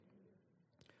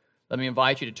Let me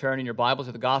invite you to turn in your Bibles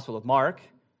to the Gospel of Mark,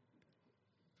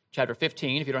 chapter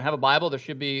 15. If you don't have a Bible, there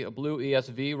should be a blue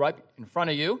ESV right in front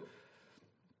of you.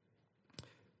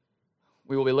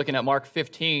 We will be looking at Mark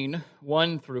 15,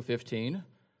 1 through 15.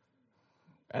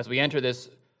 As we enter this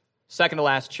second to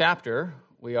last chapter,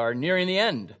 we are nearing the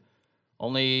end.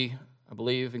 Only, I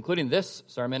believe, including this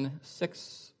sermon,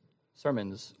 6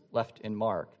 sermons left in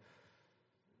Mark.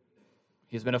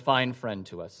 He's been a fine friend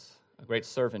to us, a great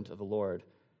servant of the Lord,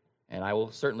 and I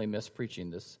will certainly miss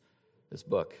preaching this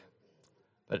book.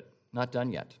 But not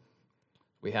done yet.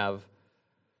 We have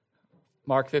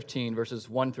Mark 15, verses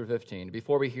 1 through 15.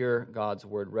 Before we hear God's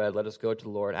word read, let us go to the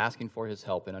Lord, asking for his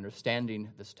help in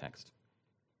understanding this text.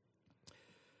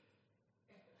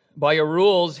 By your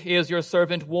rules is your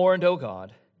servant warned, O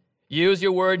God. Use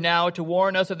your word now to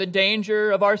warn us of the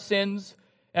danger of our sins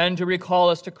and to recall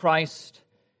us to Christ.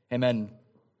 Amen.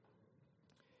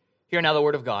 Hear now the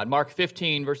word of God. Mark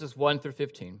 15, verses 1 through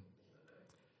 15.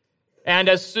 And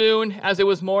as soon as it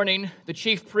was morning, the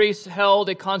chief priests held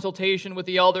a consultation with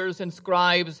the elders and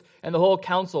scribes and the whole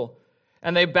council.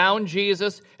 And they bound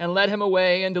Jesus and led him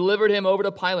away and delivered him over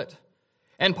to Pilate.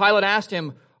 And Pilate asked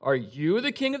him, "Are you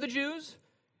the king of the Jews?"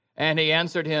 And he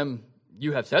answered him,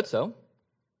 "You have said so."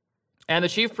 And the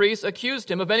chief priests accused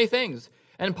him of many things.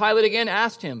 And Pilate again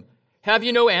asked him, "Have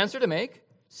you no answer to make?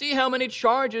 See how many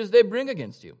charges they bring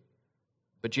against you."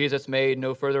 But Jesus made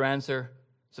no further answer,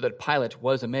 so that Pilate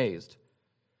was amazed.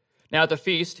 Now at the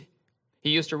feast,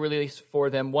 he used to release for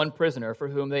them one prisoner for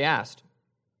whom they asked.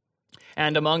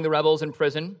 And among the rebels in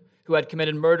prison who had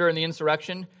committed murder in the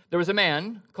insurrection, there was a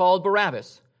man called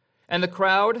Barabbas. And the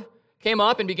crowd came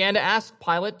up and began to ask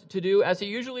Pilate to do as he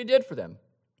usually did for them.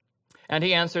 And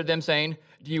he answered them, saying,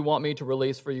 "Do you want me to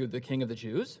release for you the king of the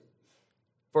Jews?"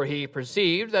 For he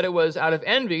perceived that it was out of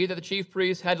envy that the chief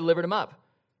priests had delivered him up.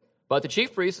 But the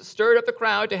chief priests stirred up the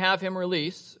crowd to have him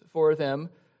release for them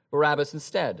Barabbas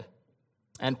instead.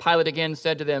 And Pilate again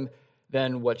said to them,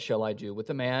 "Then what shall I do with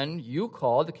the man you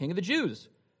call the king of the Jews?"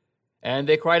 And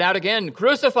they cried out again,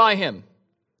 "Crucify him!"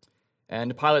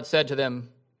 And Pilate said to them,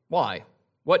 "Why?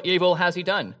 What evil has he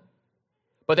done?"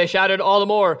 But they shouted all the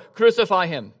more, "Crucify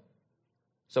him!"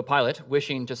 So Pilate,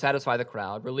 wishing to satisfy the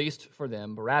crowd, released for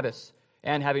them Barabbas,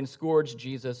 and having scourged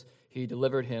Jesus, he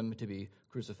delivered him to be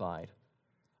crucified.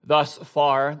 Thus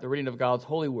far, the reading of God's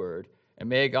holy word, and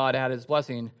may God add his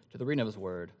blessing to the reading of his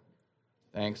word.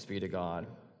 Thanks be to God.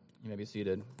 You may be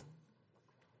seated.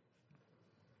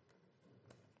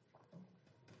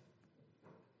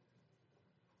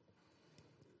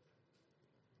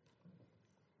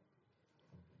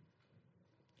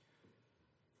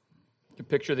 You can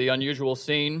picture the unusual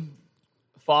scene.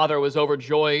 The father was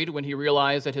overjoyed when he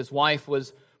realized that his wife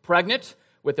was pregnant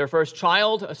with their first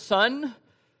child, a son.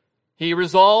 He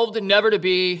resolved never to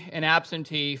be an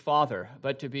absentee father,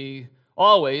 but to be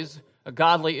always a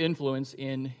godly influence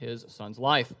in his son's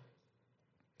life.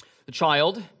 The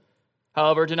child,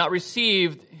 however, did not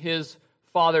receive his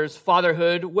father's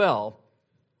fatherhood well.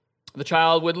 The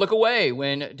child would look away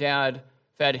when Dad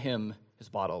fed him his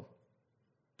bottle.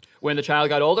 When the child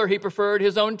got older, he preferred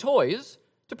his own toys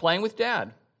to playing with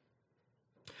Dad.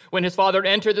 When his father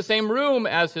entered the same room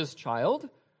as his child,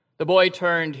 the boy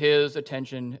turned his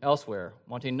attention elsewhere,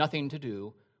 wanting nothing to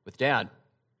do with Dad.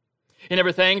 He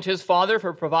never thanked his father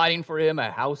for providing for him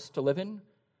a house to live in,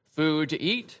 food to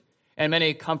eat, and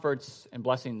many comforts and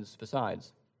blessings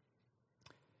besides.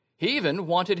 He even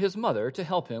wanted his mother to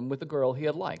help him with the girl he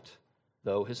had liked,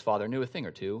 though his father knew a thing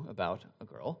or two about a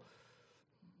girl.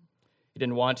 He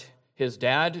didn't want his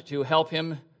dad to help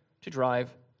him to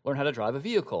learn how to drive a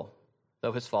vehicle,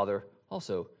 though his father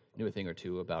also knew a thing or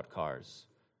two about cars,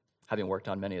 having worked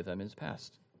on many of them in his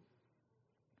past.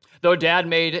 Though Dad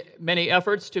made many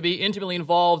efforts to be intimately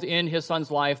involved in his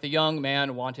son's life, the young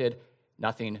man wanted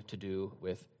nothing to do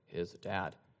with his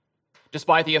dad.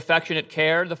 Despite the affectionate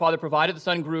care the father provided, the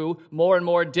son grew more and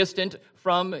more distant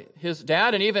from his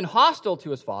dad and even hostile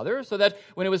to his father, so that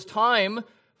when it was time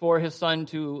for his son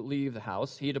to leave the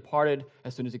house, he departed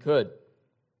as soon as he could.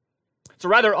 It's a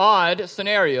rather odd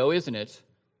scenario, isn't it?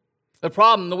 The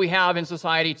problem that we have in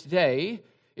society today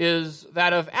is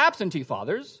that of absentee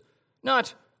fathers,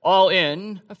 not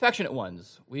all-in, affectionate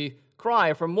ones. We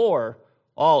cry for more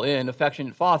all-in,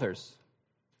 affectionate fathers.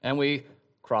 And we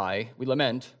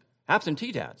lament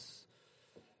absentee dads.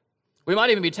 We might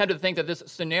even be tempted to think that this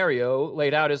scenario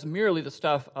laid out is merely the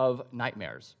stuff of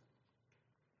nightmares.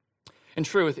 In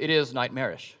truth, it is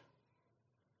nightmarish,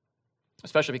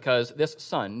 especially because this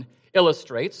son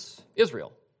illustrates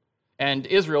Israel and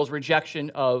Israel's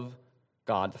rejection of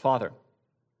God the Father.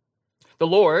 The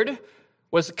Lord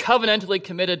was covenantally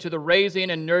committed to the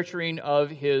raising and nurturing of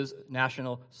his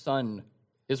national son,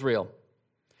 Israel.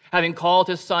 Having called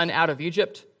his son out of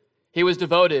Egypt, he was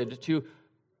devoted to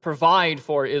provide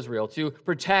for Israel, to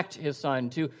protect his son,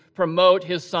 to promote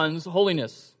his son's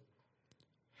holiness.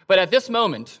 But at this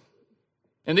moment,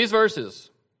 in these verses,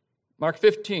 Mark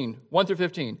 15, 1 through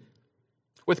 15,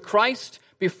 with Christ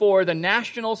before the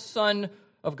national Son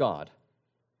of God,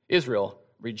 Israel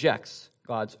rejects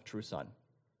God's true Son.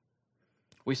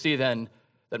 We see then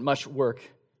that much work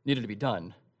needed to be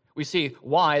done. We see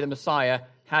why the Messiah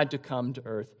had to come to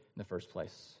earth in the first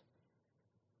place.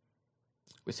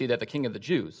 We see that the King of the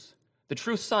Jews, the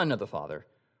true Son of the Father,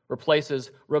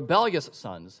 replaces rebellious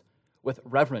sons with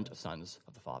reverent sons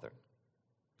of the Father.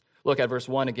 Look at verse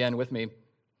 1 again with me.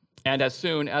 And as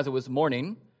soon as it was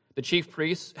morning, the chief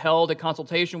priests held a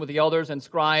consultation with the elders and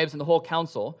scribes and the whole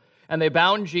council, and they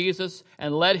bound Jesus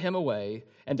and led him away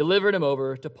and delivered him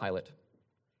over to Pilate.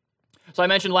 So I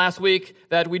mentioned last week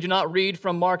that we do not read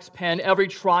from Mark's pen every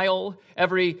trial,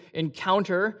 every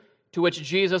encounter to which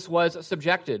Jesus was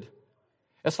subjected.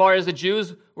 As far as the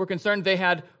Jews were concerned, they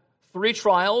had 3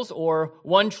 trials, or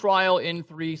 1 trial in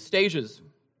 3 stages.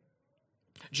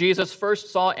 Jesus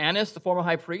first saw Annas, the former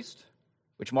high priest,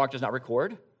 which Mark does not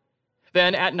record.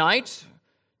 Then at night,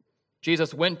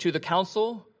 Jesus went to the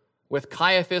council with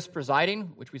Caiaphas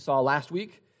presiding, which we saw last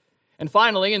week. And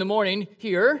finally, in the morning,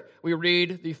 here, we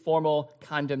read the formal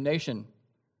condemnation.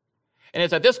 And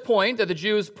it's at this point that the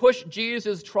Jews push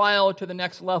Jesus' trial to the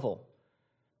next level.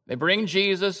 They bring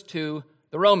Jesus to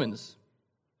the Romans,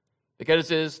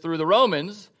 because it is through the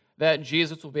Romans that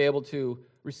Jesus will be able to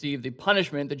receive the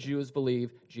punishment the Jews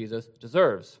believe Jesus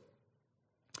deserves.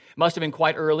 It must have been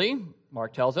quite early,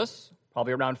 Mark tells us,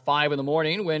 probably around 5 in the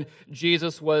morning, when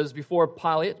Jesus was before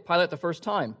Pilate the first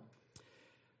time.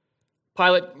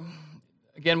 Pilate,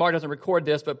 again, Mark doesn't record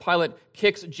this, but Pilate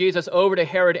kicks Jesus over to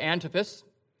Herod Antipas,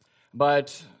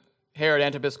 but Herod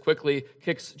Antipas quickly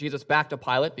kicks Jesus back to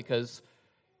Pilate because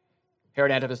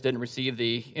Herod Antipas didn't receive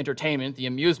the entertainment, the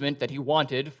amusement that he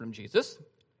wanted from Jesus.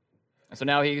 And so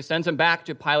now he sends him back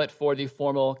to Pilate for the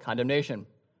formal condemnation.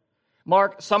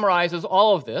 Mark summarizes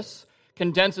all of this,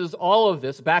 condenses all of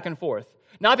this back and forth,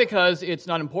 not because it's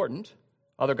not important.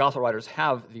 Other gospel writers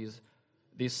have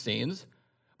these scenes,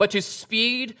 but to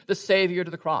speed the Savior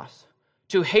to the cross,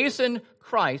 to hasten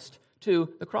Christ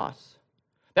to the cross.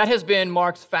 That has been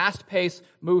Mark's fast-paced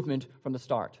movement from the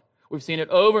start. We've seen it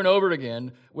over and over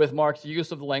again with Mark's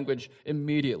use of the language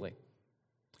immediately.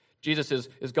 Jesus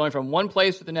is going from one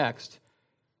place to the next,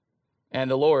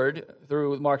 and the Lord,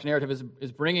 through Mark's narrative,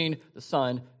 is bringing the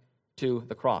Son to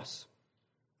the cross.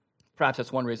 Perhaps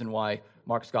that's one reason why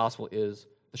Mark's gospel is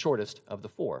the shortest of the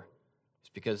 4. It's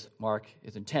because Mark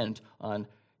is intent on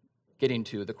getting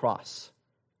to the cross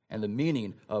and the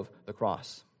meaning of the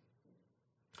cross.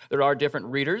 There are different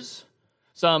readers.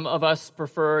 Some of us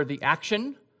prefer the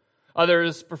action.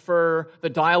 Others prefer the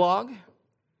dialogue.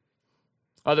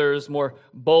 Others, more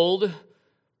bold,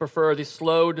 prefer the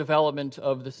slow development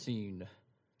of the scene.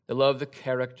 They love the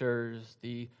characters,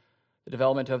 the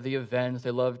development of the events.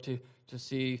 They love to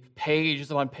see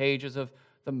pages upon pages of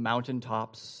the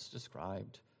mountaintops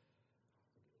described.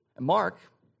 And Mark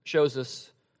shows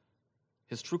us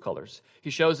his true colors. He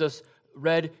shows us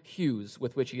red hues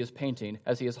with which he is painting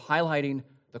as he is highlighting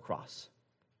the cross.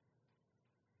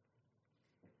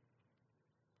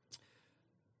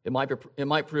 It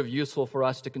might prove useful for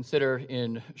us to consider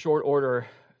in short order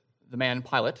the man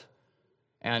Pilate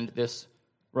and this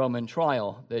Roman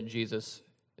trial that Jesus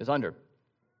is under.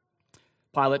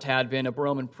 Pilate had been a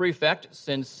Roman prefect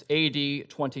since AD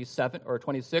 27 or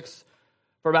 26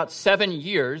 for about 7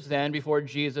 years then before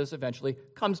Jesus eventually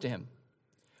comes to him.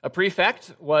 A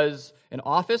prefect was an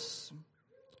office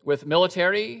with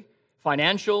military,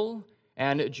 financial,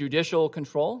 and judicial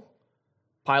control.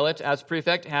 Pilate, as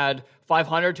prefect, had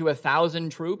 500 to 1,000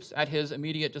 troops at his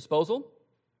immediate disposal.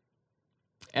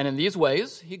 And in these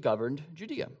ways, he governed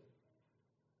Judea.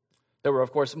 There were,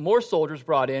 of course, more soldiers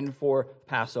brought in for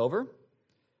Passover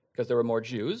because there were more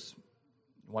Jews.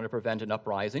 He wanted to prevent an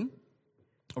uprising,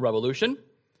 a revolution.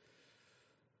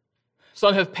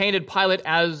 Some have painted Pilate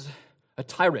as a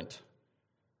tyrant.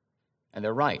 And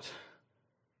they're right.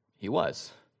 He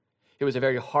was. He was a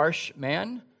very harsh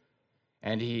man,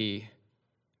 and he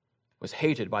was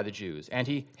hated by the Jews, and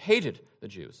he hated the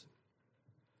Jews.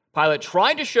 Pilate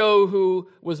tried to show who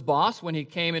was boss when he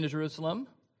came into Jerusalem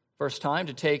first time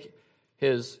to take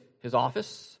his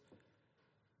office.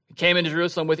 He came into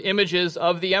Jerusalem with images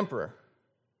of the emperor,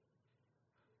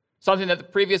 something that the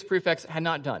previous prefects had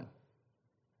not done.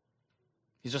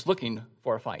 He's just looking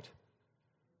for a fight.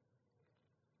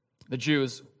 The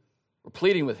Jews were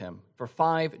pleading with him for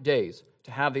 5 days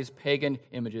to have these pagan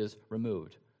images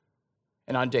removed.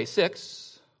 And on day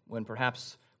 6, when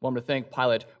perhaps one would think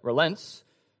Pilate relents,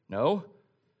 no,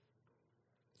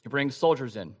 he brings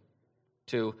soldiers in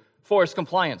to force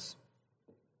compliance.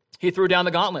 He threw down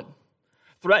the gauntlet,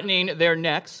 threatening their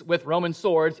necks with Roman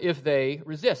swords if they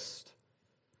resist.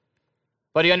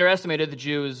 But he underestimated the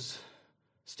Jews'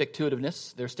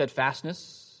 stick-to-itiveness, their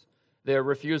steadfastness, their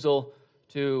refusal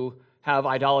to have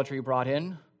idolatry brought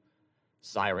in.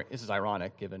 This is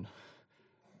ironic given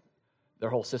their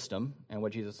whole system and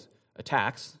what Jesus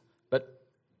attacks, but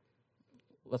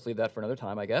let's leave that for another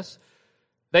time, I guess.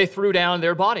 They threw down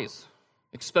their bodies,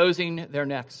 exposing their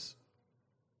necks.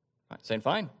 Right, saying,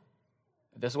 fine,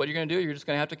 if this is what you're going to do, you're just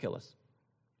going to have to kill us.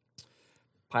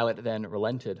 Pilate then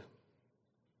relented.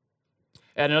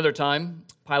 At another time,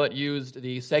 Pilate used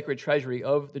the sacred treasury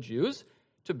of the Jews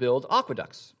to build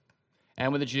aqueducts.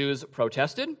 And when the Jews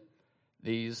protested,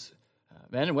 these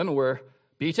men and women were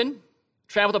beaten,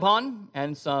 trampled upon,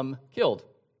 and some killed.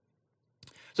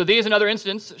 So these and other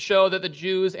incidents show that the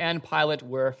Jews and Pilate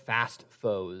were fast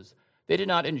foes. They did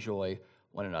not enjoy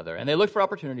one another, and they looked for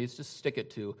opportunities to stick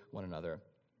it to one another.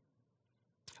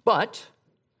 But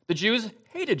the Jews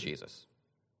hated Jesus.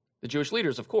 The Jewish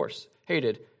leaders, of course,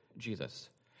 hated Jesus.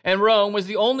 And Rome was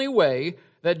the only way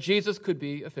that Jesus could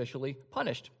be officially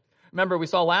punished. Remember, we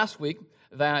saw last week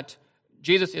that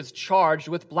Jesus is charged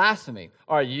with blasphemy.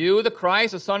 Are you the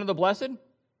Christ, the Son of the Blessed?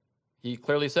 He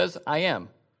clearly says, I am.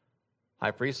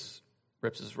 High priest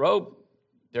rips his robe.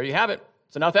 There you have it.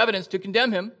 It's enough evidence to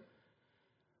condemn him.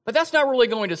 But that's not really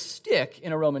going to stick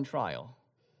in a Roman trial.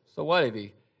 So what if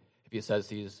he says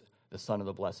he's the Son of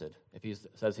the Blessed, if he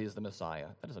says he's the Messiah?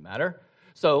 That doesn't matter.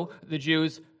 So the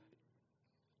Jews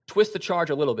twist the charge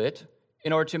a little bit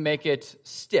in order to make it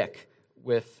stick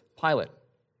with Pilate.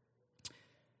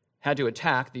 Had to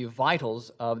attack the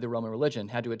vitals of the Roman religion,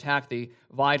 had to attack the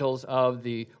vitals of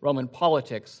the Roman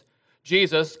politics.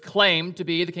 Jesus claimed to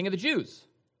be the King of the Jews.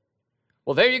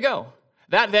 Well, there you go.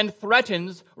 That then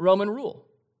threatens Roman rule.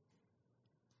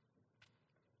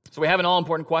 So we have an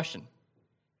all-important question.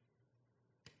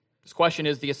 This question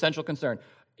is the essential concern.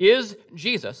 Is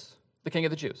Jesus the King of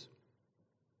the Jews?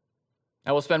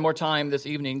 I will spend more time this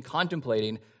evening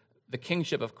contemplating the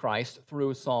kingship of Christ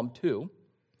through Psalm 2.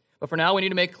 But for now, we need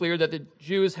to make clear that the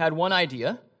Jews had one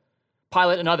idea,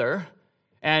 Pilate another,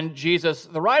 and Jesus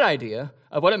the right idea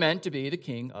of what it meant to be the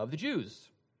King of the Jews.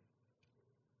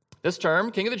 This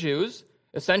term, King of the Jews,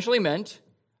 essentially meant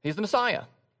he's the Messiah.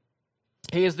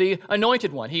 He is the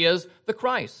anointed one. He is the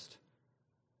Christ.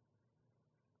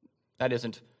 That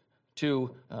isn't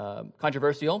too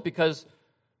controversial because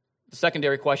the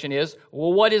secondary question is,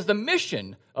 well, what is the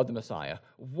mission of the Messiah?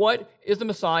 What is the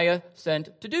Messiah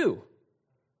sent to do?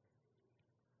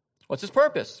 What's his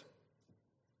purpose?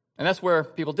 And that's where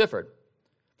people differed.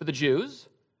 For the Jews,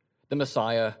 the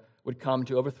Messiah would come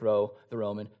to overthrow the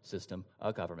Roman system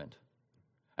of government.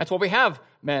 That's why we have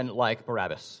men like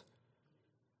Barabbas,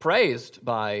 praised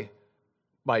by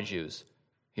Jews.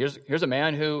 Here's a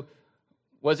man who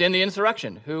was in the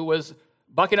insurrection, who was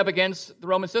bucking up against the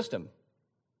Roman system.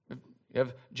 You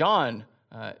have John,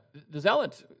 the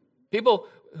Zealot, people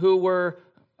who were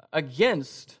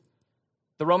against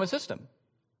the Roman system.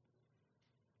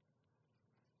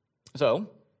 So,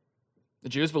 the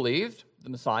Jews believed the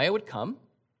Messiah would come,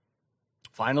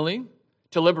 finally,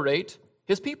 to liberate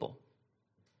his people.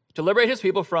 To liberate his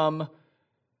people from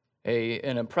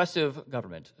an oppressive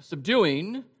government,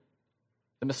 subduing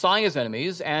the Messiah's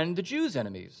enemies and the Jews'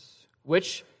 enemies,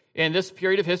 which in this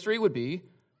period of history would be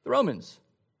the Romans.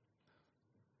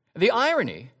 The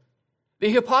irony,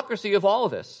 the hypocrisy of all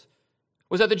of this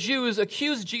was that the Jews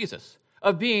accused Jesus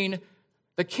of being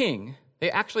the king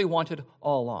they actually wanted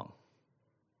all along.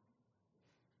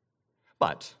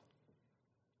 But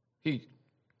he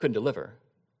couldn't deliver.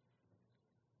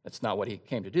 That's not what he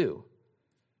came to do.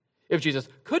 If Jesus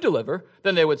could deliver,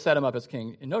 then they would set him up as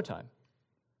king in no time.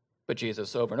 But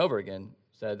Jesus, over and over again,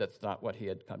 said that's not what he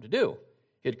had come to do.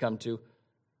 He had come to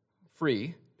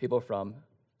free people from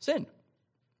sin,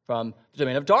 from the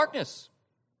domain of darkness.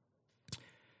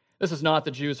 This is not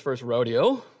the Jews' first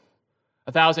rodeo.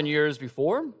 1,000 years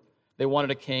before, they wanted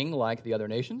a king like the other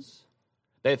nations.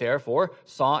 They therefore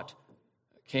sought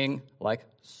a king like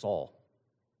Saul.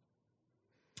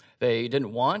 They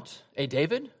didn't want a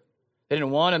David. They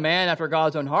didn't want a man after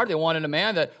God's own heart. They wanted a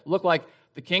man that looked like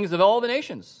the kings of all the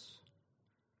nations.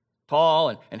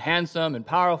 Tall and handsome and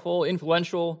powerful,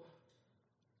 influential.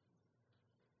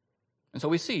 And so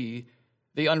we see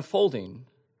the unfolding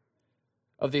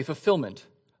of the fulfillment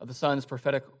of the Son's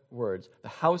prophetic words. The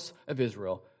house of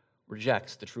Israel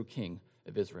rejects the true king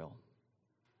of Israel.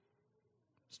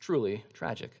 It's truly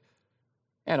tragic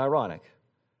and ironic.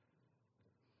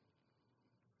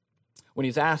 When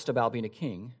he's asked about being a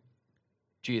king,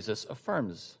 Jesus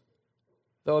affirms,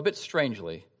 though a bit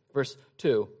strangely. Verse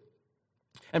 2,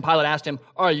 and Pilate asked him,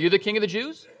 "Are you the king of the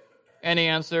Jews?" And he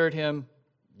answered him,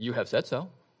 "You have said so."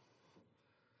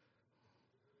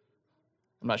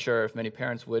 I'm not sure if many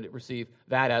parents would receive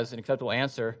that as an acceptable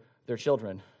answer to their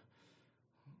children.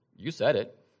 You said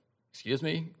it. Excuse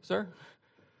me, sir?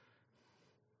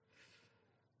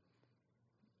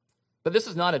 But this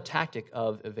is not a tactic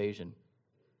of evasion.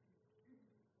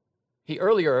 He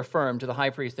earlier affirmed to the high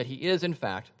priest that he is, in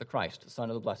fact, the Christ, the Son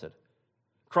of the Blessed.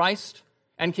 Christ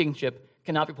and kingship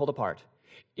cannot be pulled apart.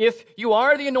 If you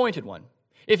are the anointed one,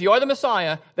 if you are the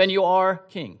Messiah, then you are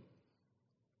king.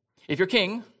 If you're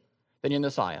king, then you're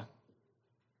Messiah.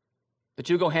 The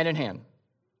two go hand in hand.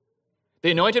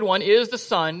 The anointed one is the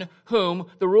Son whom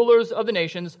the rulers of the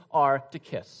nations are to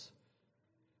kiss.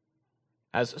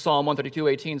 As Psalm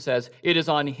 132:18 says, it is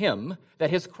on him that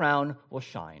his crown will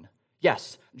shine.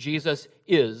 Yes, Jesus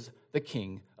is the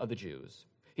King of the Jews.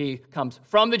 He comes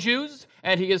from the Jews,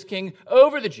 and he is king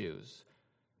over the Jews.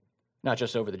 Not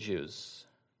just over the Jews,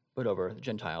 but over the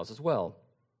Gentiles as well.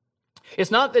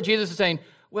 It's not that Jesus is saying,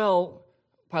 well,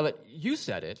 Pilate, you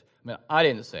said it. I mean, I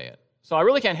didn't say it. So I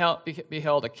really can't be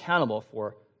held accountable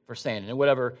for saying it, and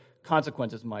whatever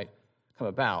consequences might come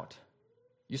about.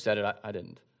 You said it, I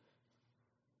didn't.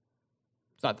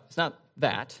 It's not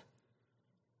that.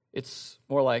 It's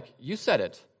more like, you said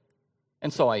it,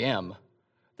 and so I am.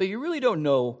 Though you really don't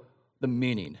know the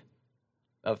meaning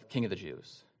of King of the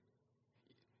Jews.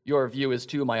 Your view is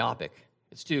too myopic.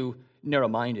 It's too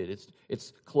narrow-minded.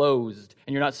 It's closed,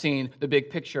 and you're not seeing the big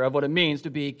picture of what it means to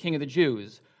be King of the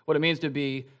Jews, what it means to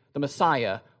be the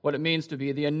Messiah, what it means to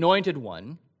be the anointed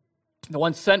one, the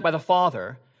one sent by the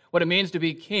Father, what it means to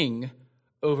be king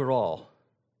over all.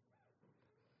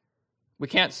 We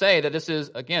can't say that this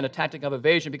is, again, a tactic of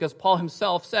evasion because Paul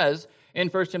himself says in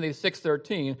 1 Timothy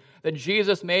 6:13 that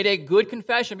Jesus made a good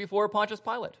confession before Pontius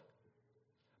Pilate.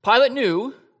 Pilate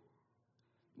knew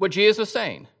what Jesus was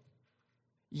saying.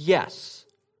 Yes,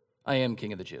 I am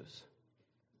King of the Jews.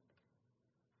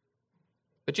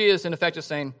 But Jesus, in effect, is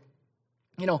saying,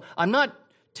 I'm not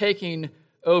taking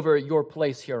over your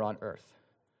place here on earth.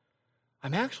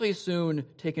 I'm actually soon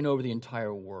taking over the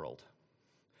entire world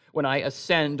when I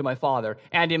ascend to my Father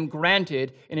and am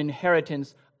granted an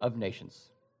inheritance of nations.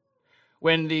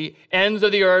 When the ends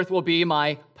of the earth will be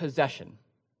my possession.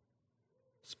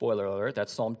 Spoiler alert,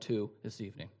 that's Psalm 2 this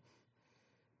evening.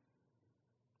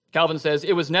 Calvin says,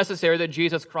 it was necessary that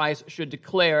Jesus Christ should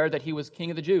declare that he was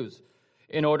King of the Jews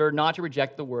in order not to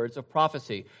reject the words of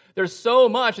prophecy. There's so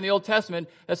much in the Old Testament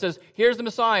that says, here's the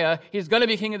Messiah, he's going to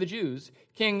be King of the Jews,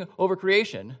 king over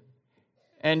creation.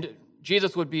 And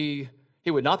Jesus would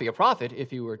not be a prophet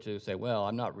if he were to say, well,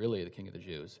 I'm not really the King of the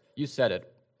Jews. You said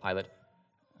it, Pilate.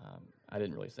 I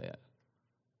didn't really say it.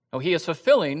 No, he is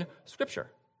fulfilling Scripture.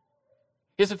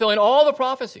 He is fulfilling all the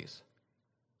prophecies.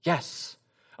 Yes,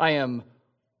 I am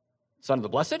Son of the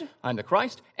Blessed, I am the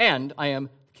Christ, and I am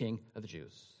King of the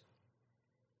Jews.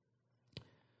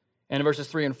 And in verses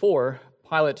 3 and 4,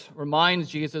 Pilate reminds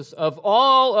Jesus of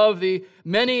all of the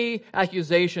many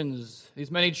accusations,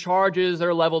 these many charges that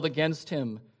are leveled against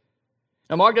him.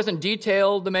 Now, Mark doesn't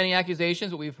detail the many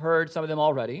accusations, but we've heard some of them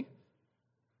already.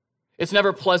 It's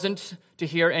never pleasant to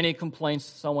hear any complaints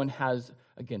someone has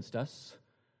against us.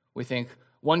 We think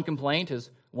one complaint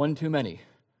is one too many.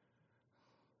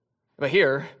 But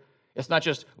here, it's not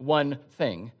just one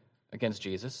thing against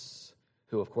Jesus,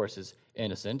 who, of course, is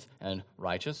innocent and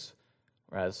righteous,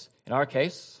 whereas in our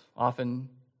case, often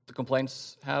the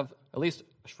complaints have at least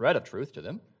a shred of truth to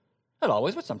them. Not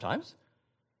always, but sometimes.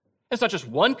 It's not just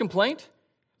one complaint.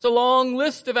 It's a long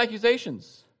list of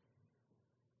accusations.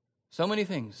 So many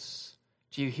things.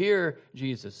 Do you hear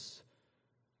Jesus,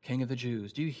 King of the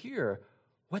Jews? Do you hear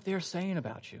what they're saying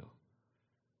about you?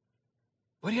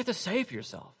 What do you have to say for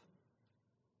yourself?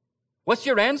 What's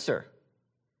your answer?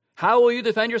 How will you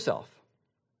defend yourself?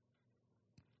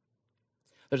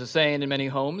 There's a saying in many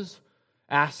homes,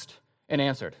 asked and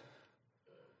answered.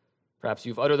 Perhaps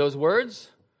you've uttered those words.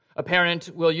 A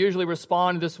parent will usually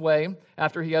respond this way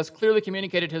after he has clearly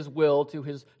communicated his will to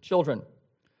his children.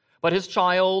 But his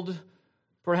child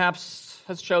perhaps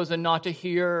has chosen not to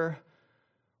hear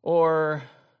or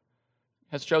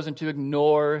has chosen to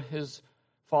ignore his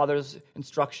father's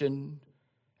instruction,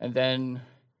 and then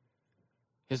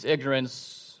his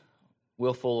ignorance,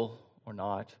 willful or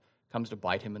not, comes to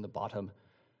bite him in the bottom,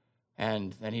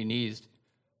 and then he needs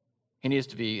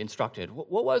to be instructed.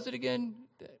 What was it again?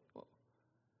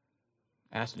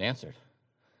 Asked and answered.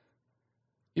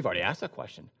 You've already asked that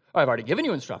question. Or I've already given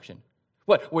you instruction.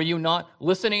 What, were you not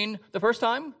listening the first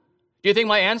time? Do you think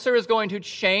my answer is going to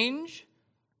change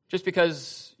just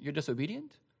because you're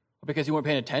disobedient? Or because you weren't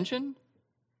paying attention?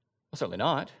 Well, certainly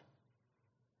not.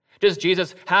 Does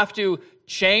Jesus have to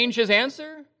change his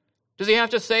answer? Does he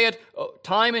have to say it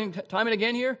time and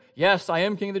again here? Yes, I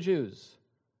am King of the Jews.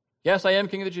 Yes, I am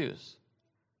King of the Jews.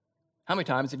 How many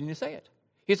times did he need to say it?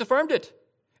 He's affirmed it.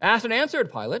 Asked and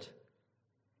answered, Pilate.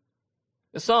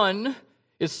 The Son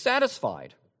is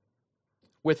satisfied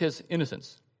with his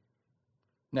innocence,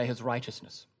 nay, his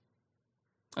righteousness.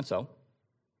 And so,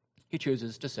 he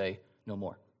chooses to say no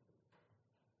more.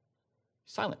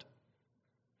 He's silent.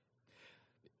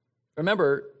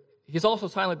 Remember, he's also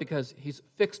silent because he's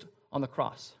fixed on the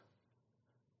cross.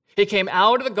 He came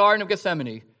out of the Garden of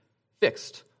Gethsemane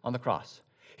fixed on the cross.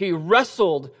 He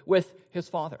wrestled with his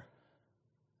Father.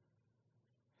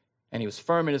 And he was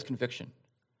firm in his conviction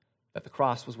that the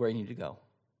cross was where he needed to go.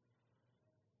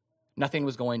 Nothing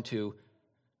was going to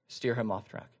steer him off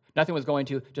track. Nothing was going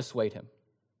to dissuade him.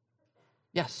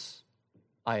 Yes,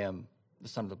 I am the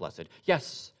Son of the Blessed.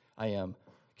 Yes, I am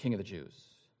King of the Jews.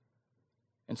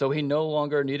 And so he no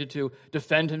longer needed to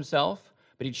defend himself,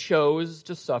 but he chose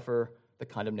to suffer the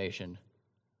condemnation.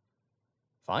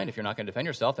 Fine, if you're not going to defend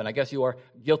yourself, then I guess you are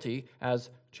guilty as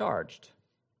charged.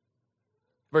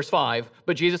 Verse 5,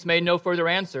 but Jesus made no further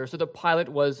answer, so that Pilate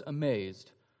was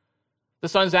amazed. The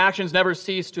Son's actions never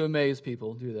cease to amaze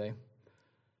people, do they?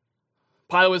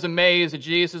 Pilate was amazed at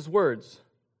Jesus' words,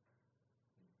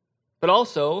 but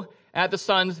also at the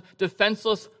Son's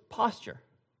defenseless posture.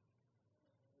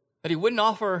 That he wouldn't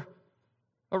offer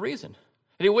a reason,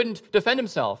 that he wouldn't defend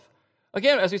himself.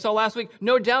 Again, as we saw last week,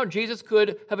 no doubt Jesus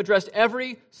could have addressed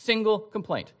every single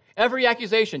complaint, every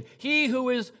accusation. He who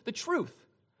is the truth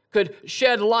could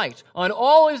shed light on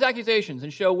all his accusations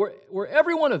and show where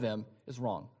every one of them is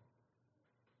wrong.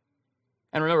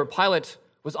 And remember, Pilate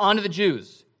was on to the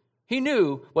Jews. He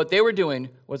knew what they were doing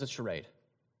was a charade.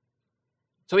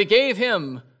 So he gave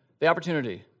him the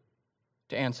opportunity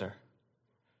to answer.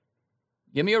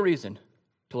 Give me a reason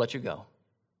to let you go.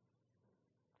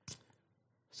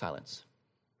 Silence.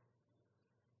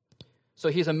 So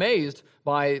he's amazed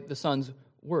by the Son's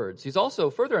words. He's also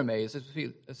further amazed, as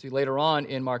we see later on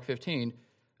in Mark 15,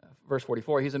 verse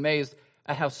 44, he's amazed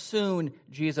at how soon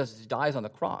Jesus dies on the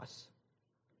cross.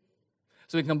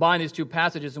 So we combine these two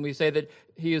passages and we say that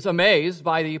he is amazed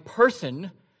by the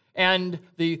person and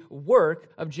the work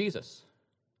of Jesus.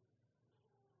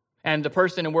 And the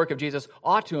person and work of Jesus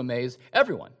ought to amaze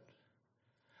everyone.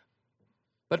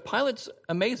 But Pilate's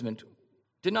amazement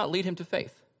did not lead him to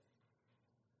faith.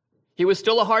 He was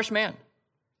still a harsh man.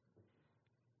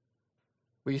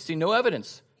 We see no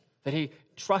evidence that he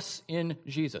trusts in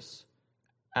Jesus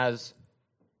as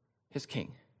his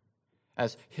king,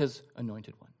 as his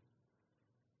anointed one,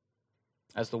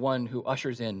 as the one who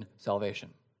ushers in salvation.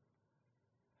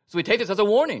 So we take this as a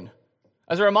warning,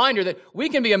 as a reminder that we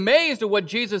can be amazed at what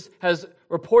Jesus has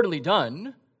reportedly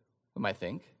done, we might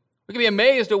think. We can be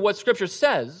amazed at what Scripture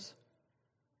says,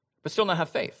 but still not have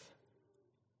faith.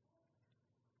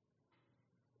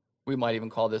 We might even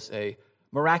call this a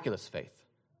miraculous faith.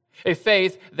 A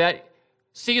faith that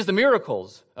sees the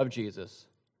miracles of Jesus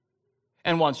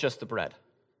and wants just the bread,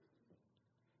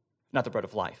 not the bread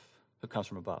of life that comes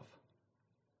from above.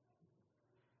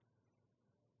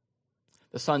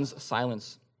 The Son's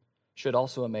silence should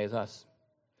also amaze us,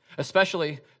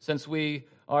 especially since we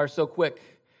are so quick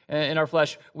in our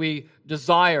flesh. We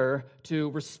desire to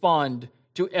respond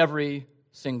to every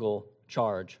single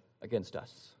charge against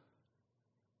us.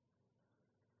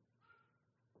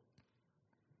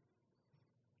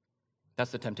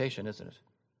 That's the temptation, isn't it?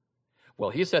 Well,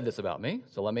 he said this about me,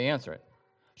 so let me answer it.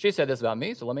 She said this about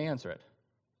me, so let me answer it.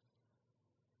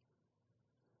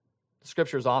 The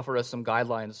Scriptures offer us some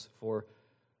guidelines for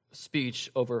speech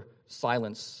over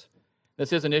silence.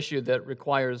 This is an issue that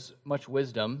requires much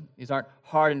wisdom. These aren't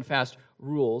hard and fast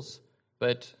rules,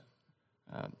 but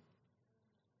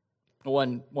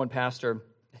one pastor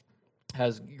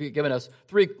has given us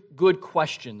 3 good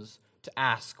questions to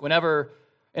ask whenever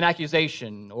an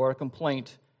accusation or a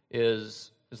complaint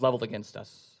is leveled against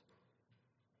us.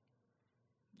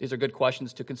 These are good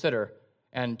questions to consider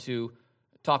and to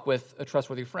talk with a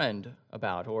trustworthy friend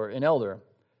about or an elder.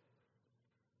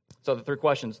 So the 3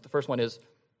 questions. The first one is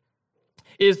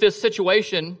this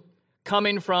situation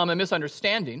coming from a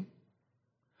misunderstanding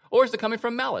or is it coming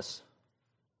from malice?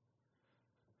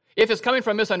 If it's coming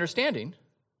from misunderstanding,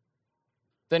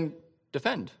 then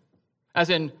defend. As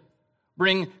in,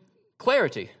 bring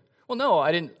clarity. Well, no,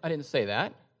 I didn't say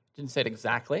that. Didn't say it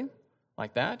exactly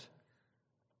like that.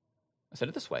 I said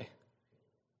it this way.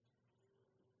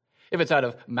 If it's out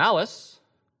of malice,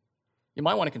 you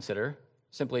might want to consider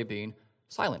simply being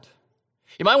silent.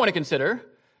 You might want to consider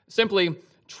simply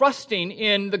trusting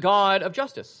in the God of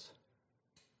justice.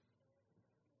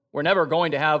 We're never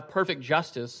going to have perfect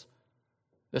justice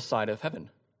this side of heaven.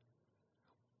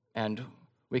 And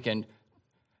we can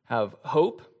have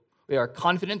hope. We are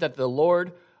confident that the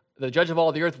Lord, the judge of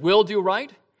all the earth, will do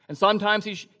right. And sometimes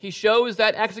he shows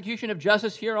that execution of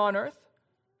justice here on earth.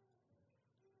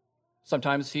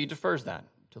 Sometimes he defers that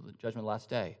till the judgment of the last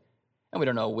day. And we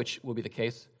don't know which will be the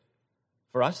case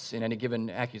for us in any given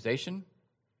accusation.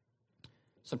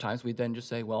 Sometimes we then just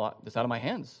say, well, it's out of my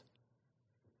hands.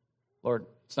 Lord,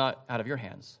 it's not out of your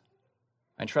hands.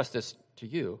 I entrust this to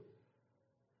you.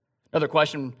 Another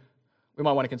question we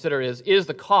might want to consider is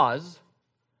the cause,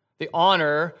 the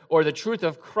honor, or the truth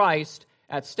of Christ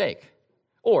at stake?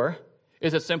 Or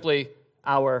is it simply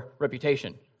our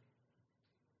reputation?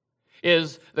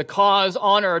 Is the cause,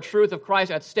 honor, or truth of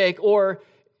Christ at stake, or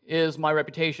is my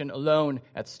reputation alone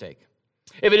at stake?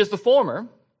 If it is the former,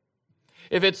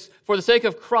 if it's for the sake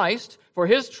of Christ, for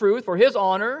his truth, for his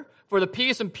honor, for the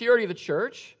peace and purity of the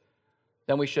church,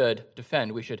 then we should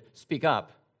defend, we should speak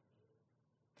up.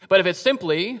 But if it's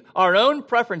simply our own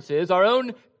preferences, our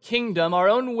own kingdom, our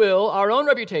own will, our own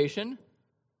reputation,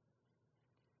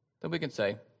 then we can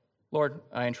say, Lord,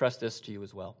 I entrust this to you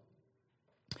as well.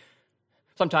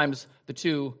 Sometimes the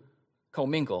two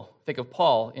commingle. Think of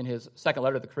Paul in his second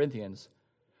letter to the Corinthians.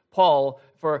 Paul,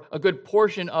 for a good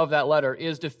portion of that letter,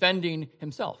 is defending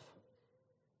himself.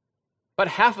 But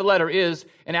half the letter is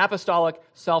an apostolic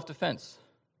self-defense.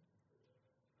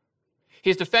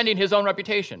 He's defending his own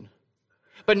reputation,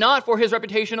 but not for his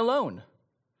reputation alone,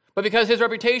 but because his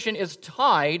reputation is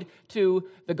tied to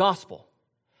the gospel.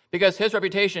 Because his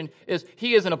reputation is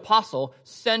he is an apostle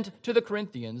sent to the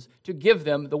Corinthians to give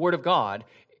them the word of God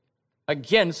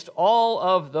against all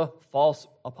of the false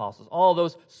apostles, all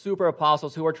those super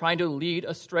apostles who are trying to lead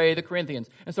astray the Corinthians.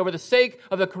 And so for the sake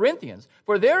of the Corinthians,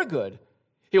 for their good,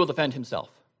 he will defend himself.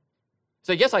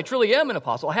 Say, yes, I truly am an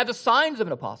apostle. I have the signs of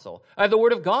an apostle. I have the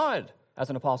word of God as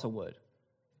an apostle would.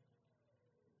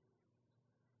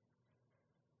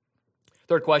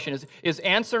 Third question is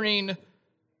offering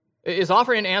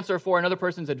an answer for another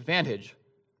person's advantage,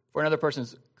 for another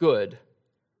person's good,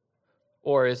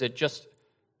 or is it just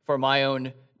for my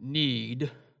own need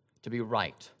to be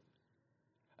right?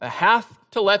 I have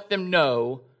to let them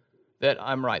know that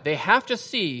I'm right. They have to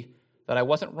see that I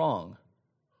wasn't wrong.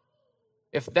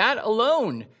 If that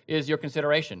alone is your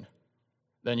consideration,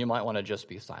 then you might want to just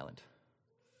be silent.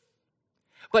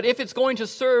 But if it's going to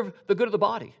serve the good of the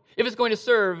body, if it's going to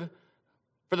serve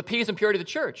for the peace and purity of the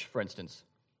church, for instance,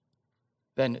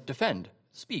 then defend,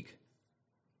 speak.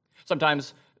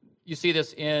 Sometimes you see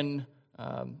this in,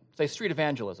 say, street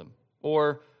evangelism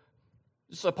or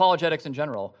just apologetics in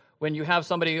general. When you have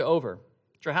somebody over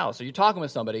at your house or you're talking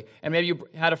with somebody and maybe you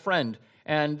had a friend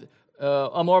and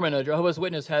a Mormon, a Jehovah's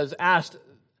Witness has asked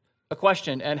a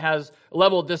question and has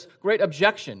leveled this great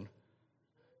objection.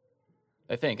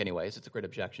 I think, anyways, it's a great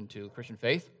objection to Christian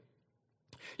faith.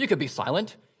 You could be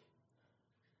silent.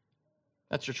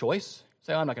 That's your choice.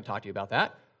 Say, I'm not going to talk to you about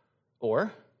that.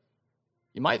 Or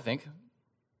you might think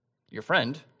your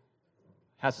friend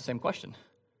has the same question.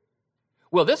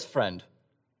 Will this friend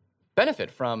benefit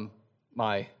from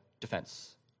my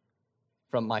defense,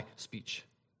 from my speech?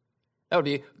 That would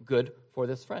be good for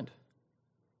this friend.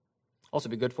 Also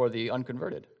be good for the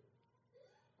unconverted.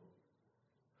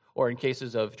 Or in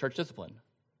cases of church discipline,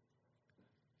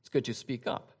 it's good to speak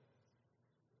up.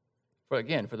 For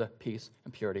the peace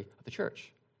and purity of the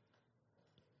church.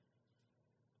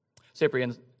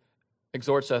 Cyprian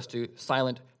exhorts us to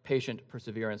silent, patient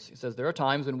perseverance. He says there are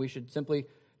times when we should simply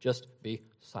just be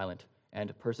silent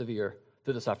and persevere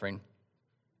through the suffering.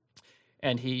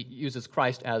 And he uses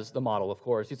Christ as the model, of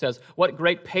course. He says, what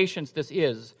great patience this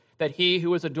is, that he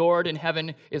who is adored in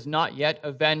heaven is not yet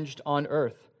avenged on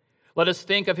earth. Let us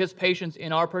think of his patience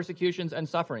in our persecutions and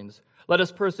sufferings. Let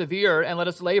us persevere and let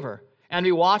us labor, and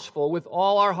be watchful with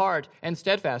all our heart and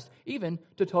steadfast, even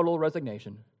to total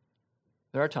resignation.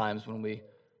 There are times when we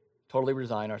totally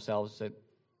resign ourselves, say,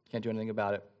 can't do anything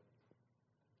about it.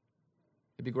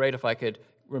 It'd be great if I could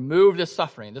remove this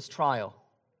suffering, this trial,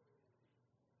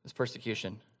 this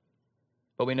persecution.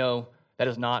 But we know that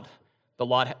is not the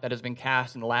lot that has been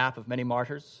cast in the lap of many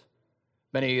martyrs,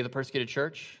 many of the persecuted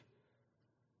church.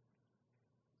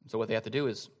 So what they have to do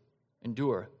is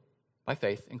endure by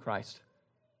faith in Christ,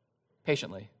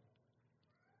 patiently.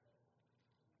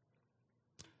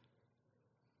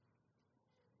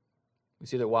 We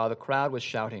see that while the crowd was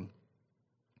shouting,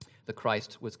 the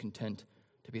Christ was content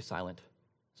to be silent.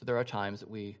 So there are times that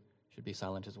we should be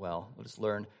silent as well. Let us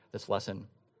learn this lesson.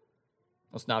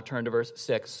 Let's now turn to verse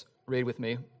 6. Read with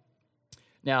me.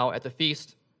 Now, at the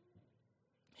feast,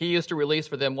 he used to release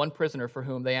for them one prisoner for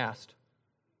whom they asked.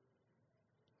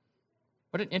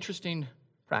 What an interesting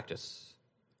practice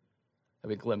that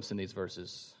we glimpse in these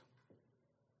verses.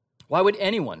 Why would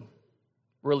anyone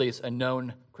release a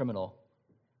known criminal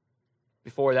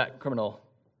before that criminal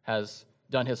has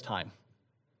done his time?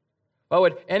 Why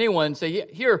would anyone say,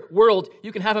 here, world,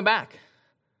 you can have him back?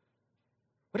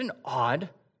 What an odd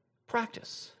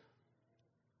practice.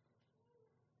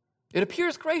 It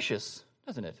appears gracious,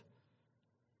 doesn't it?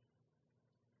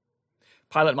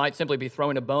 Pilate might simply be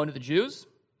throwing a bone to the Jews,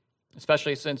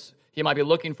 especially since he might be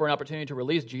looking for an opportunity to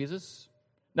release Jesus,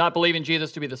 not believing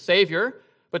Jesus to be the Savior,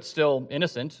 but still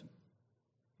innocent.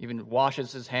 Even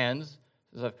washes his hands,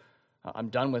 says, I'm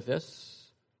done with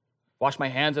this. Wash my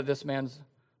hands of this man's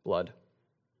blood.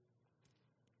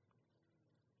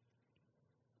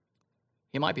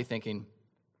 He might be thinking,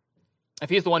 if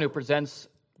he's the one who presents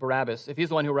Barabbas, if he's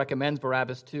the one who recommends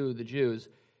Barabbas to the Jews,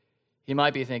 he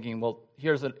might be thinking, well,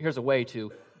 here's a way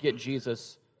to get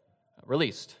Jesus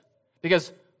released.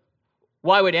 Because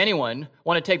why would anyone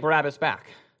want to take Barabbas back?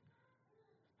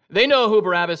 They know who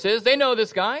Barabbas is. They know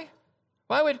this guy.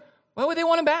 Why would they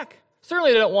want him back?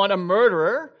 Certainly they don't want a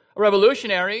murderer, a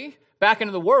revolutionary, back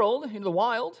into the world, into the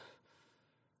wild,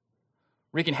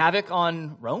 wreaking havoc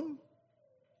on Rome.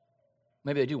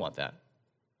 Maybe they do want that.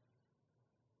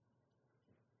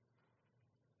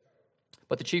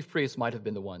 But the chief priests might have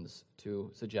been the ones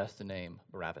to suggest the name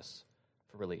Barabbas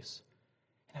for release.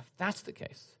 And if that's the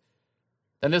case,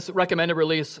 then this recommended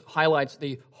release highlights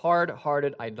the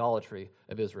hard-hearted idolatry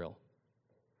of Israel.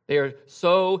 They are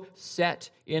so set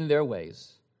in their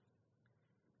ways.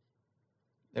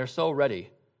 They're so ready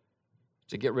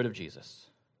to get rid of Jesus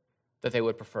that they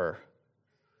would prefer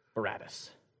Barabbas.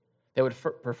 They would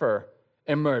prefer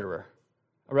a murderer,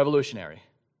 a revolutionary.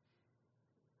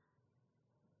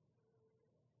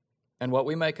 And what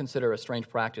we might consider a strange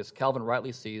practice, Calvin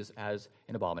rightly sees as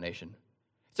an abomination.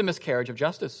 It's a miscarriage of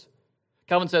justice.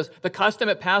 Calvin says, the custom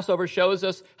at Passover shows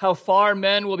us how far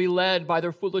men will be led by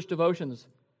their foolish devotions.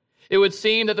 It would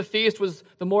seem that the feast was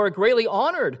the more greatly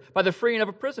honored by the freeing of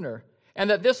a prisoner, and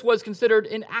that this was considered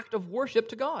an act of worship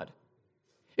to God.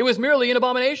 It was merely an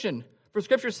abomination, for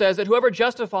Scripture says that whoever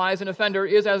justifies an offender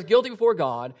is as guilty before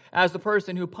God as the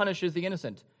person who punishes the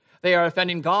innocent. They are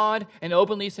offending God and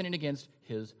openly sinning against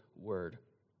His word.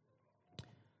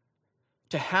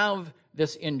 To have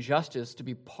this injustice to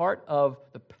be part of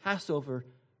the Passover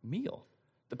meal,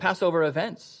 the Passover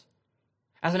events,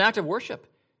 as an act of worship,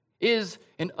 is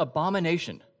an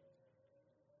abomination.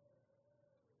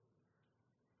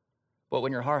 But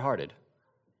when you're hard-hearted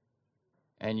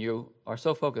and you are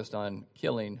so focused on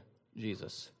killing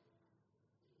Jesus,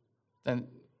 then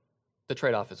the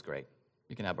trade-off is great.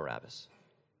 You can have Barabbas.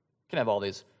 You can have all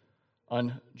these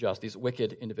unjust, these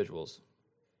wicked individuals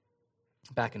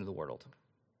back into the world.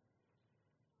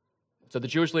 So the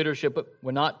Jewish leadership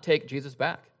would not take Jesus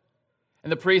back.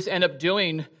 And the priests end up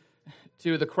doing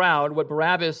to the crowd what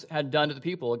Barabbas had done to the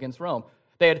people against Rome.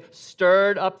 They had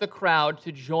stirred up the crowd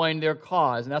to join their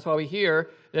cause. And that's why we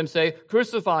hear them say,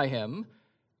 crucify him.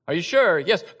 Are you sure?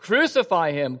 Yes,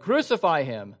 crucify him, crucify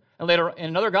him. And later in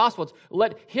another gospel, it's,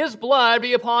 let his blood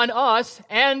be upon us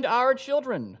and our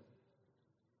children.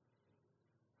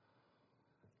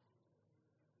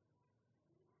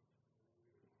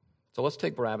 So let's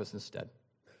take Barabbas instead.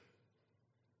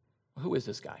 Who is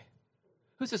this guy?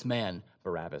 Who's this man,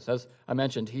 Barabbas? As I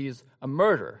mentioned, he's a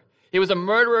murderer. He was a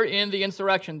murderer in the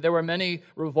insurrection. There were many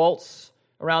revolts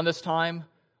around this time.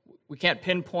 We can't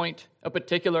pinpoint a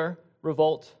particular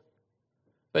revolt,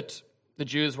 but the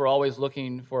Jews were always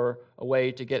looking for a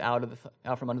way to get out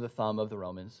from under the thumb of the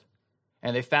Romans.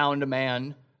 And they found a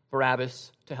man,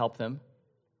 Barabbas, to help them.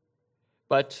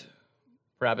 But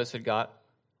Barabbas had got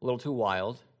a little too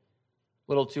wild,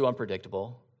 a little too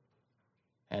unpredictable,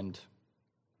 and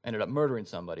ended up murdering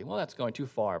somebody. Well, that's going too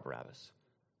far, Barabbas.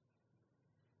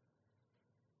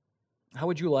 How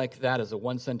would you like that as a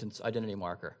one-sentence identity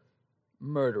marker?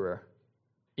 Murderer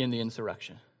in the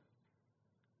insurrection.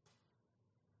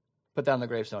 Put that on the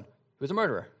gravestone. He was a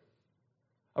murderer,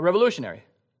 a revolutionary.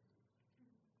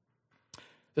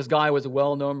 This guy was a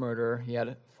well-known murderer. He had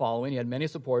a following. He had many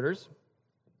supporters.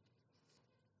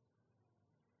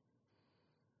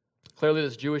 Clearly,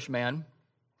 this Jewish man,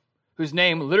 whose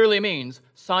name literally means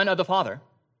son of the Father,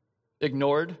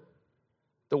 ignored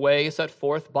the way set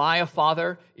forth by a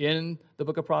father in the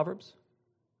book of Proverbs.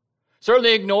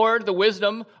 Certainly ignored the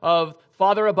wisdom of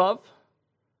Father above.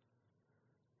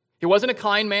 He wasn't a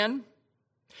kind man.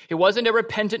 He wasn't a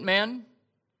repentant man.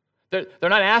 They're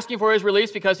not asking for his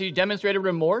release because he demonstrated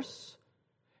remorse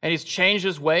and he's changed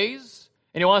his ways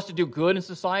and he wants to do good in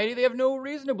society. They have no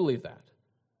reason to believe that.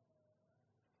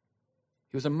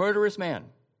 He was a murderous man.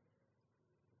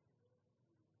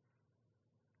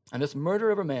 And this murder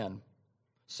of a man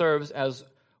serves as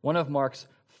one of Mark's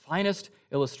finest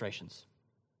illustrations.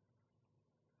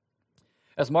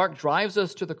 As Mark drives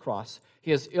us to the cross,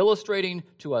 he is illustrating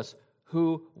to us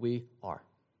who we are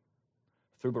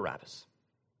through Barabbas.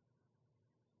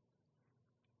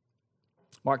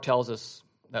 Mark tells us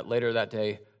that later that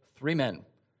day, 3 men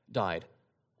died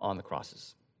on the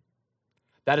crosses.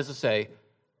 That is to say,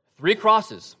 3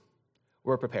 crosses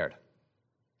were prepared.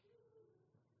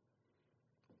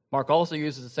 Mark also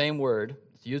uses the same word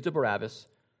that's used of Barabbas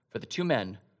for the 2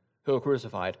 men who were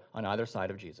crucified on either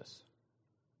side of Jesus.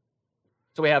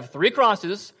 So we have 3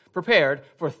 crosses prepared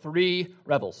for 3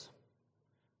 rebels,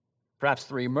 perhaps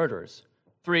 3 murderers,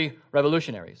 3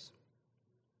 revolutionaries.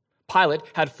 Pilate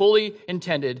had fully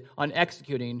intended on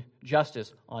executing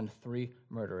justice on 3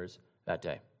 murderers that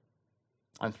day,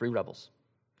 on 3 rebels.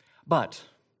 But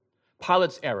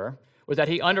Pilate's error was that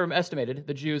he underestimated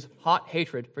the Jews' hot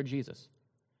hatred for Jesus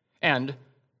and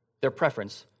their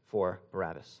preference for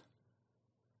Barabbas.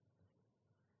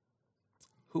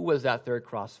 Who was that 3rd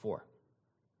cross for?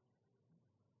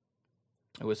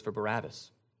 It was for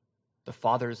Barabbas, the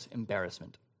father's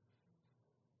embarrassment.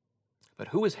 But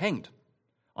who was hanged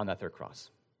on that 3rd cross?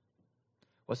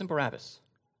 It wasn't Barabbas,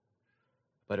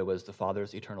 but it was the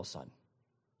Father's eternal Son,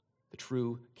 the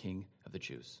true King of the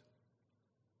Jews.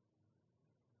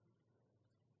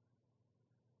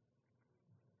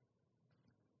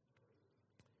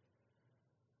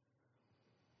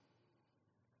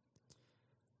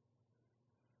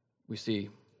 We see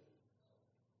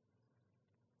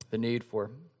the need for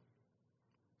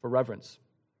reverence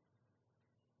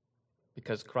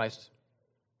because Christ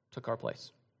took our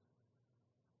place.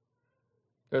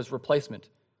 There's replacement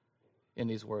in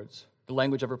these words, the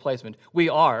language of replacement. We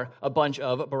are a bunch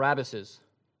of Barabbases.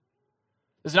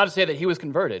 This is not to say that he was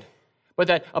converted, but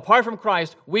that apart from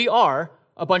Christ, we are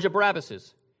a bunch of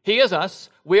Barabbases. He is us,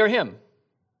 we are him.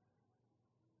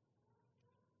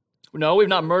 No, we've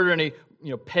not murdered any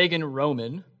pagan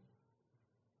Roman,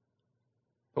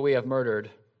 but we have murdered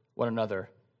one another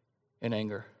in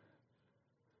anger.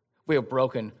 We have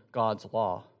broken God's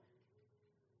law.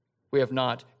 We have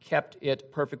not kept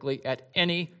it perfectly at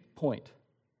any point.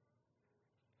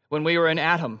 When we were in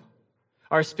Adam,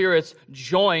 our spirits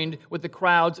joined with the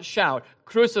crowd's shout,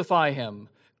 "Crucify him!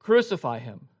 Crucify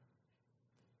him!"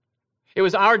 It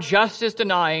was our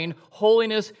justice-denying,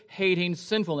 holiness-hating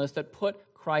sinfulness that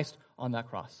put Christ on that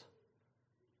cross.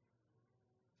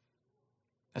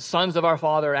 As sons of our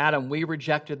father Adam, we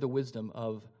rejected the wisdom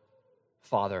of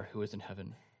Father who is in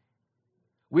heaven.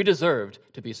 We deserved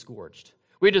to be scourged.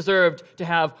 We deserved to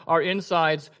have our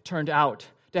insides turned out,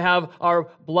 to have our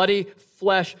bloody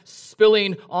flesh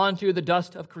spilling onto the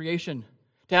dust of creation,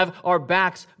 to have our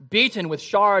backs beaten with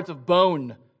shards of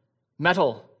bone,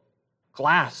 metal,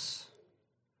 glass.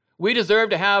 We deserve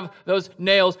to have those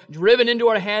nails driven into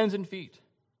our hands and feet,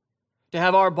 to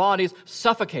have our bodies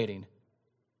suffocating.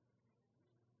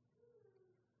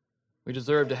 We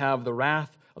deserve to have the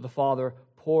wrath of the Father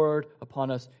poured upon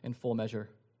us in full measure.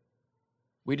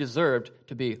 We deserved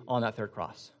to be on that 3rd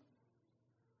cross.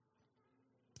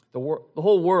 The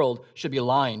whole world should be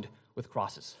lined with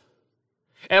crosses.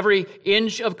 Every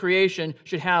inch of creation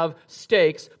should have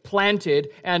stakes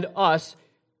planted and us,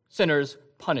 sinners,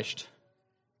 punished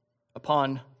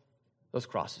upon those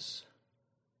crosses.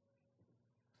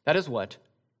 That is what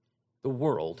the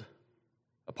world,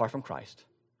 apart from Christ,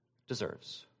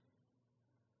 deserves.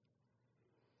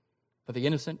 But the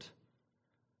innocent,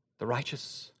 the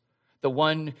righteous, the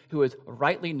one who is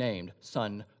rightly named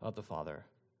Son of the Father,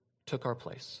 took our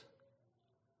place.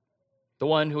 The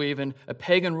one who even a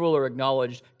pagan ruler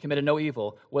acknowledged committed no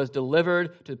evil was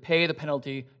delivered to pay the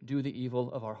penalty due the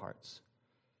evil of our hearts.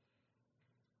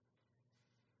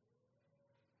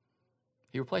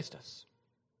 He replaced us.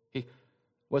 He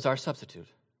was our substitute.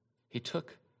 He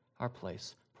took our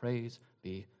place. Praise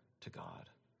be to God.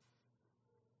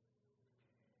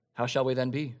 How shall we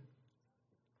then be?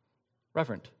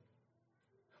 Reverent.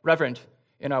 Reverent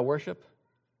in our worship,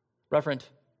 reverent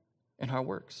in our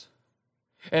works,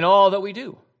 in all that we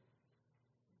do.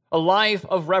 A life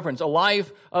of reverence, a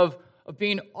life of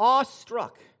being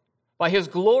awestruck by his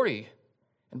glory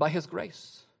and by his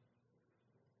grace.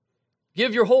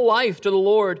 Give your whole life to the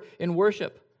Lord in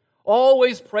worship,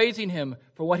 always praising him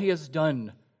for what he has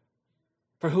done,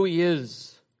 for who he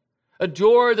is.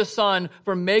 Adore the Son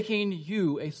for making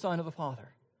you a son of the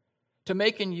Father, to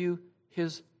making you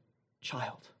his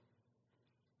child.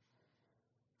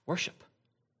 Worship.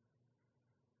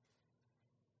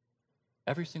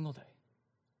 Every single day.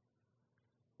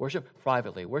 Worship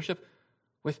privately. Worship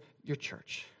with your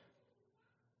church.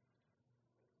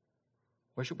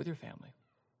 Worship with your family.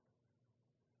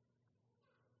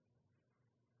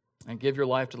 And give your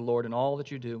life to the Lord in all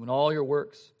that you do, in all your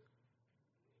works.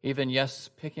 Even, yes,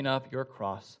 picking up your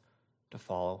cross to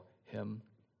follow him.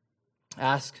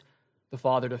 Ask the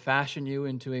Father to fashion you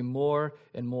into a more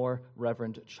and more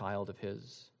reverent child of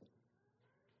his.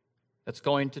 That's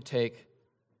going to take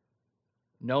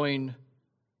knowing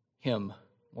him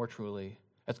more truly.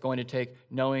 That's going to take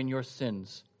knowing your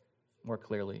sins more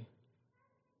clearly.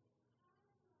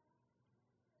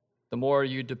 The more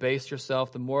you debase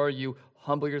yourself, the more you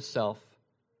humble yourself,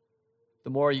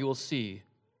 the more you will see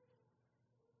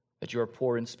that you are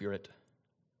poor in spirit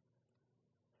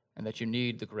and that you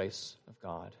need the grace of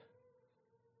God.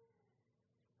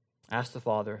 Ask the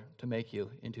Father to make you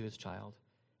into his child.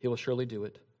 He will surely do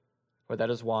it, for that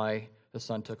is why the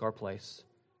Son took our place,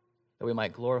 that we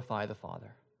might glorify the Father.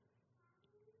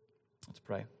 Let's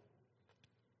pray.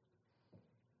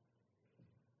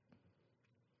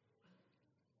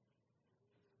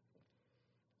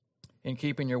 In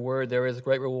keeping your word, there is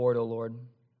great reward, O Lord.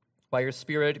 By your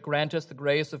Spirit, grant us the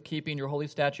grace of keeping your holy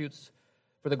statutes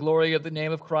for the glory of the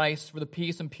name of Christ, for the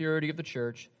peace and purity of the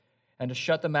church, and to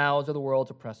shut the mouths of the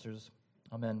world's oppressors.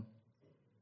 Amen.